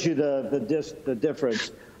 This shows you the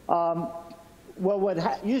difference. Well,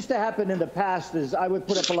 what used to happen in the past is I would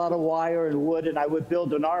put up a lot of wire and wood, and I would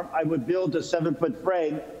build an arm. I would build a 7-foot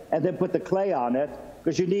frame, and then put the clay on it,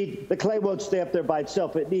 because the clay won't stay up there by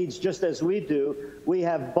itself. It needs, just as we do, we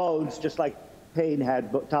have bones, just like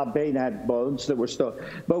Tom Paine had bones that were still.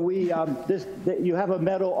 But you have a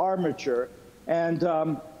metal armature, and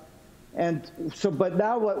so. But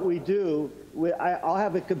now what we do, I'll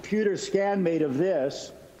have a computer scan made of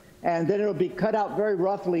this, and then it'll be cut out very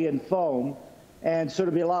roughly in foam, and so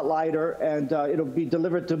it'll be a lot lighter, and it'll be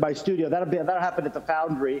delivered to my studio. That'll happen at the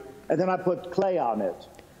foundry, and then I put clay on it,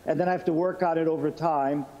 and then I have to work on it over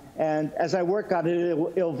time. And as I work on it,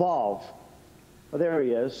 it'll evolve. Well, there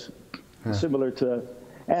he is, similar to.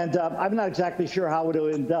 And I'm not exactly sure how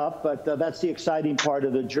it'll end up, but that's the exciting part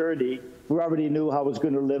of the journey. We already knew how I was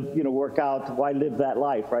going to live, work out. Why live that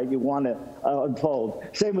life, right? You want to unfold.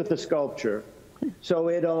 Same with the sculpture. So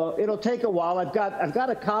it'll take a while. I've got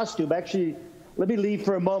a costume. Actually, let me leave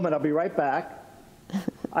for a moment. I'll be right back.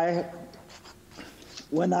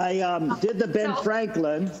 When I did the Ben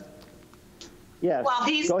Franklin. Yes.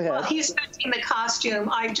 Go ahead. While he's fixing the costume,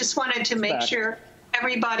 I just wanted to make sure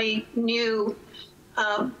everybody knew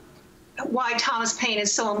why Thomas Paine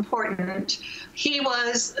is so important. He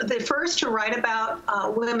was the first to write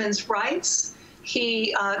about women's rights.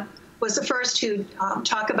 He was the first to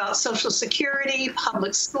talk about Social Security,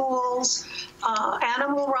 public schools,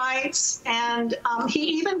 animal rights, and he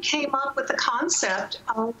even came up with the concept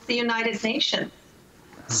of the United Nations.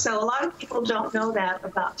 So a lot of people don't know that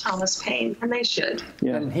about Thomas Paine, and they should.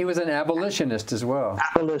 Yeah. And he was an abolitionist as well.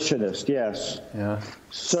 Abolitionist, yes. Yeah.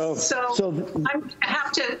 So I'm going to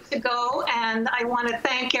have to go, and I want to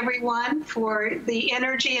thank everyone for the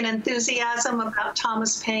energy and enthusiasm about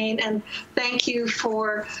Thomas Paine, and thank you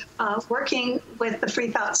for working with the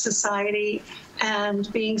Freethought Society and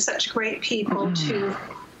being such great people to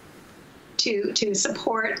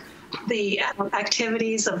support the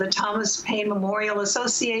activities of the Thomas Paine Memorial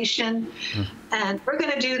Association, and we're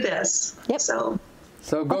going to do this. Yep. So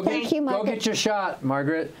go get your shot,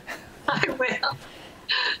 Margaret. I will.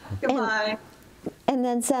 Goodbye. And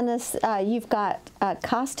then Zenos, you've got a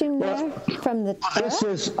costume there from the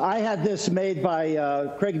I had this made by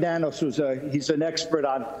Craig Nanos, he's an expert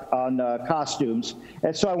on costumes,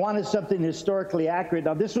 and so I wanted something historically accurate.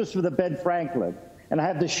 Now this was for the Ben Franklin. And I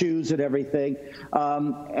have the shoes and everything.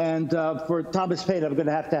 For Thomas Paine, I'm going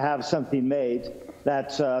to have something made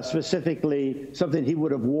that's specifically something he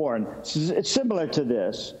would have worn. It's similar to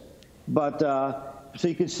this, but so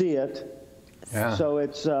you can see it. Yeah. So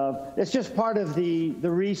it's just part of the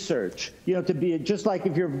research. To be just like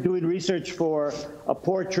if you're doing research for a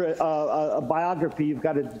portrait, a biography, you've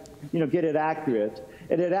got to get it accurate,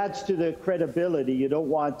 and it adds to the credibility. You don't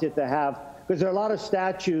want it to have, because there are a lot of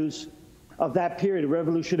statues of that period, the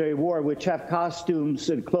Revolutionary War, which have costumes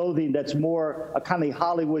and clothing that's more a kind of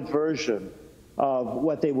Hollywood version of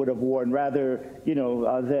what they would have worn, rather,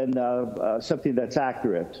 than something that's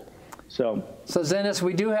accurate. So Zenos,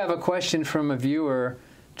 we do have a question from a viewer,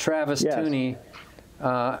 Travis Tooney.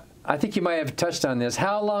 I think you might have touched on this.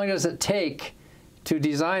 How long does it take to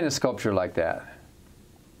design a sculpture like that?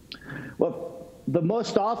 Well, the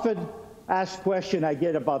most often asked question I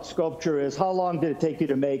get about sculpture is, how long did it take you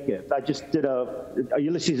to make it? I just did a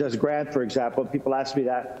Ulysses S. Grant, for example. People ask me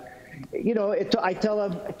that. I tell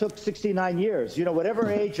them it took 69 years. Whatever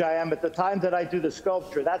age I am at the time that I do the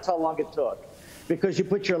sculpture, that's how long it took, because you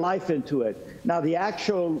put your life into it. Now, the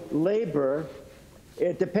actual labor,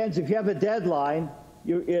 it depends. If you have a deadline,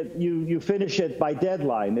 you finish it by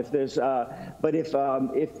deadline. If there's, but if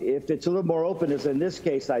it's a little more open, as in this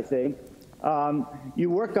case, I think. You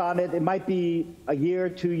work on it. It might be a year,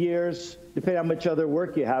 2 years, depending on how much other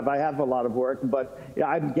work you have. I have a lot of work, but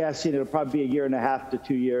I'm guessing it'll probably be 1.5 to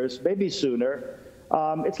 2 years, maybe sooner.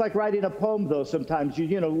 It's like writing a poem, though. Sometimes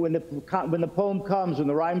when the poem comes, when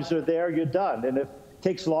the rhymes are there, you're done. And if it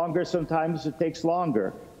takes longer, sometimes it takes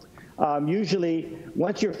longer. Usually,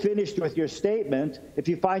 once you're finished with your statement, if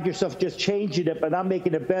you find yourself just changing it but not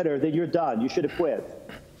making it better, then you're done. You should have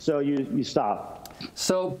quit. So you stop.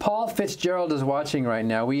 So Paul Fitzgerald is watching right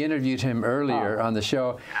now. We interviewed him earlier on the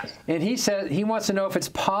show, and he said he wants to know if it's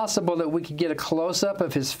possible that we could get a close-up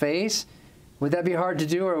of his face. Would that be hard to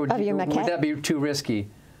do, or would that be too risky?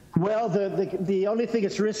 Well, the only thing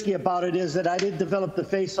that's risky about it is that I didn't develop the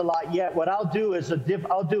face a lot yet. What I'll do is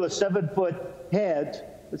I'll do a 7-foot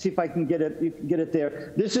head. Let's see if I can get it. You can get it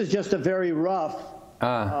there. This is just a very rough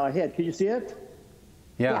head. Can you see it?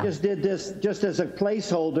 Yeah. I just did this just as a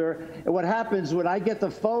placeholder. And what happens when I get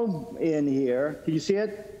the foam in here, can you see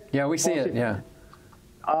it? Yeah, we see it, yeah.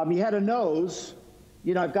 He had a nose.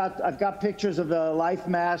 You know, I've got pictures of the life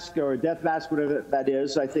mask or death mask, whatever that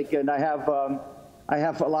is, I think, and I have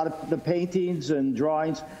a lot of the paintings and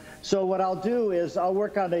drawings. So what I'll do is I'll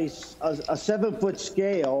work on a 7-foot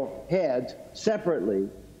scale head separately.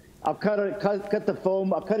 I'll cut the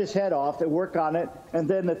foam, I'll cut his head off and work on it and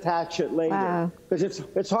then attach it later. Because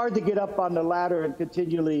it's hard to get up on the ladder and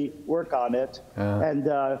continually work on it. And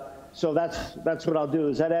so that's what I'll do.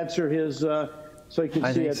 Does that answer his, so you can see it?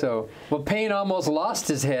 I think so. Well, Paine almost lost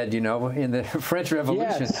his head, you know, in the French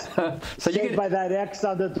Revolution. Yes. So you saved by that X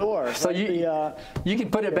on the door. So right? you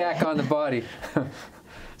can put it back on the body.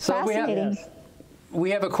 So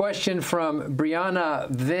we have a question from Brianna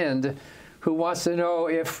Vind, who wants to know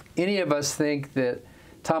if any of us think that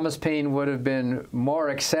Thomas Paine would have been more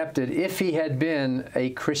accepted if he had been a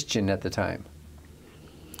Christian at the time.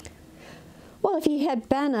 Well, if he had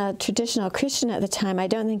been a traditional Christian at the time, I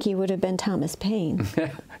don't think he would have been Thomas Paine.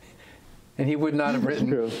 And he would not have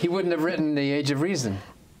written. He wouldn't have written The Age of Reason.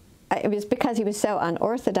 It was because he was so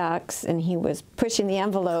unorthodox and he was pushing the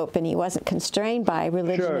envelope and he wasn't constrained by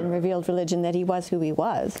religion and revealed religion that he was who he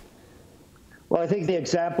was. Well, I think the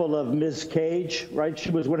example of Ms. Cage, right? She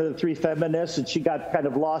was one of the 3 feminists, and she got kind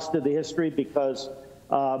of lost in the history because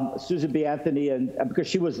Susan B. Anthony, and because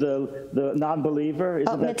she was the non-believer.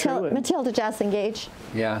 Isn't that true? Matilda Joslyn Gage.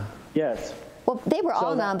 Yeah. Yes. Well, they were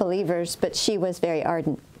all non-believers, but she was very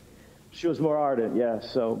ardent. She was more ardent, yes.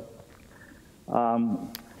 So,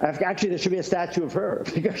 actually, there should be a statue of her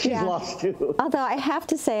because she's lost too. Although I have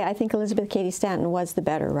to say, I think Elizabeth Cady Stanton was the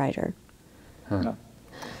better writer. Huh.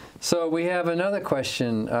 So we have another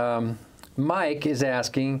question. Mike is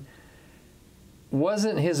asking,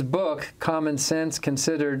 wasn't his book, Common Sense,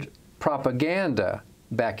 considered propaganda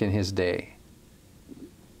back in his day?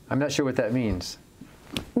 I'm not sure what that means.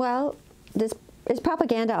 Well, is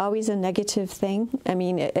propaganda always a negative thing? I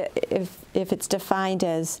mean, if it's defined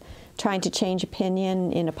as trying to change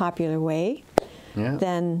opinion in a popular way,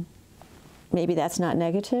 then maybe that's not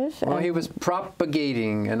negative. Well, he was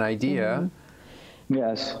propagating an idea.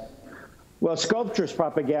 Yes. Well, sculpture is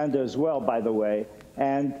propaganda as well, by the way.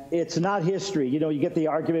 And it's not history. You know, you get the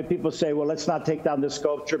argument, people say, well, let's not take down the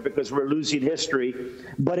sculpture because we're losing history.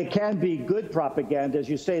 But it can be good propaganda, as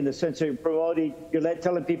you say, in the sense that you're promoting, you're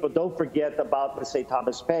telling people don't forget about, let's say,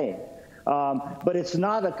 Thomas Paine. But it's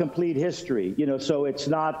not a complete history, you know, so it's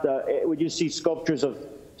not, when you see sculptures of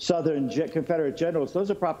Southern Confederate generals, those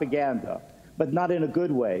are propaganda, but not in a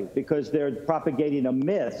good way, because they're propagating a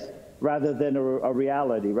myth rather than a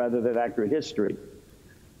reality, rather than accurate history.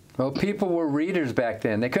 Well, people were readers back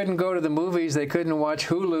then. They couldn't go to the movies. They couldn't watch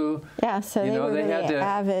Hulu. Yeah, so they were really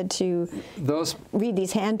avid to read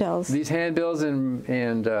these handbills. These handbills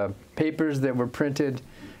and papers that were printed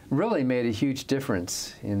really made a huge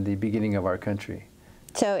difference in the beginning of our country.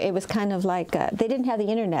 So it was kind of like, they didn't have the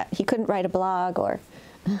internet. He couldn't write a blog or...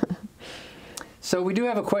 So we do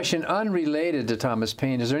have a question unrelated to Thomas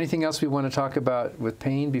Paine. Is there anything else we want to talk about with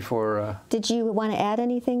Paine before... Did you want to add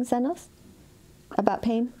anything, Zenos, about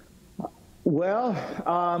Paine? Well,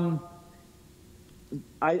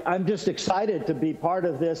 I'm just excited to be part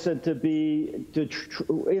of this and to be,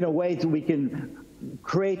 in a way, that we can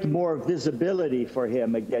create more visibility for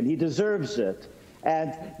him again. He deserves it.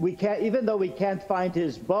 And we can't, even though we can't find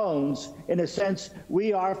his bones, in a sense,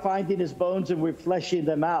 we are finding his bones and we're fleshing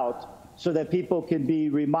them out so that people can be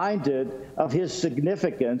reminded of his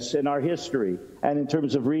significance in our history and in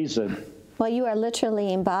terms of reason. Well, you are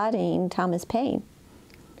literally embodying Thomas Paine.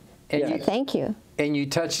 And thank you. And you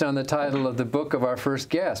touched on the title of the book of our first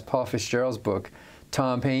guest, Paul Fitzgerald's book,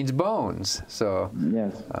 Tom Paine's Bones. So,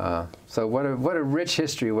 so what a rich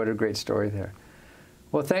history, what a great story there.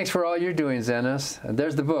 Well, thanks for all you're doing, Zenos.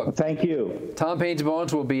 There's the book. Well, thank you. Tom Paine's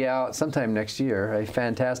Bones will be out sometime next year, a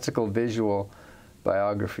fantastical visual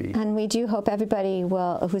biography. And we do hope everybody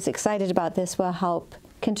who's excited about this will help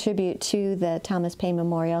contribute to the Thomas Paine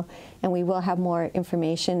Memorial, and we will have more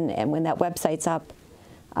information, and when that website's up,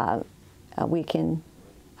 we can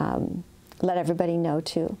let everybody know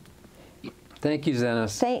too. Thank you,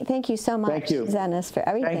 Zenos. Thank you so much, Zenos, for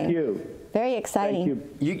everything. Thank you. Very exciting.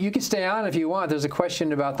 Thank you. You can stay on if you want. There's a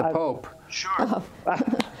question about the Pope. Sure. Oh.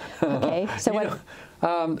 Okay. So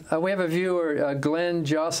we have a viewer, Glenn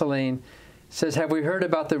Jocelyn, says, have we heard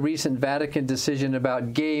about the recent Vatican decision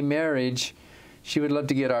about gay marriage? She would love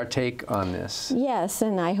to get our take on this. Yes,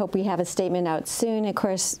 and I hope we have a statement out soon. Of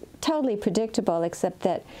course, totally predictable, except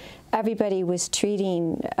that everybody was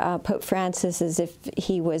treating Pope Francis as if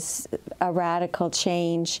he was a radical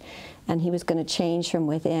change and he was going to change from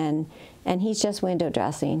within, and he's just window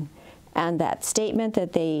dressing. And that statement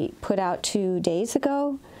that they put out 2 days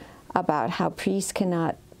ago about how priests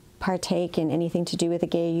cannot partake in anything to do with a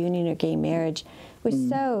gay union or gay marriage was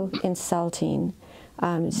so insulting,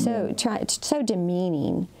 so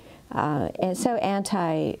demeaning, and so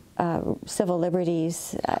anti-civil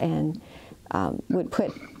liberties, and would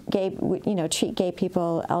put treat gay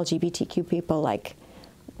people, LGBTQ people like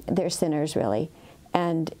they're sinners, really.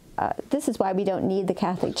 And this is why we don't need the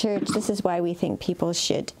Catholic Church. This is why we think people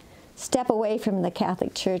should step away from the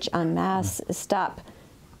Catholic Church en masse. Stop.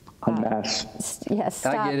 En masse. Yes.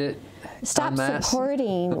 Stop. I get it. Stop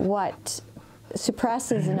supporting what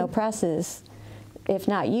suppresses and oppresses. If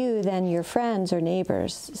not you, then your friends or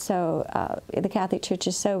neighbors. So the Catholic Church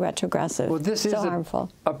is so retrogressive, well, this is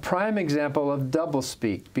harmful. A prime example of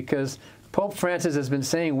doublespeak, because Pope Francis has been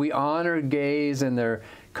saying we honor gays and their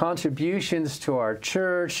contributions to our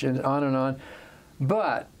church and on,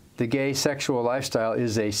 but the gay sexual lifestyle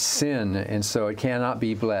is a sin, and so it cannot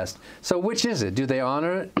be blessed. So which is it? Do they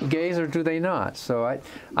honor gays or do they not? So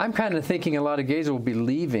I'm kind of thinking a lot of gays will be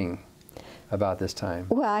leaving about this time.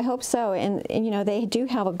 Well, I hope so. And they do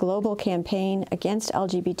have a global campaign against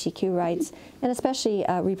LGBTQ rights, and especially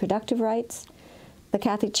reproductive rights. The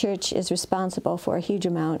Catholic Church is responsible for a huge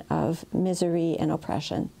amount of misery and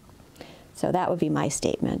oppression. So that would be my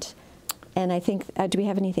statement. And I think, do we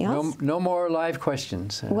have anything else? No more live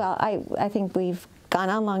questions. Well, I think we've gone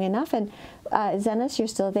on long enough. And Zenos, you're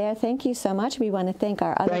still there. Thank you so much. We want to thank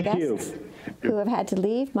our other guests who have had to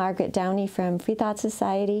leave, Margaret Downey from Freethought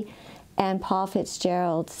Society, and Paul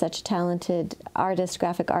Fitzgerald, such a talented artist,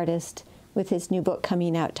 graphic artist, with his new book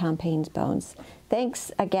coming out, Tom Paine's Bones.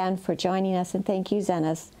 Thanks again for joining us, and thank you,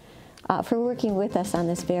 Zenos, for working with us on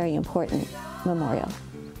this very important memorial.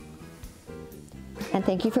 And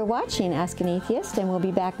thank you for watching Ask an Atheist, and we'll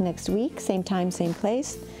be back next week, same time, same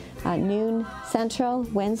place, noon Central,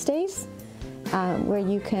 Wednesdays, where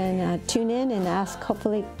you can tune in and ask,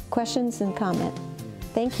 hopefully, questions and comment.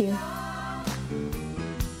 Thank you.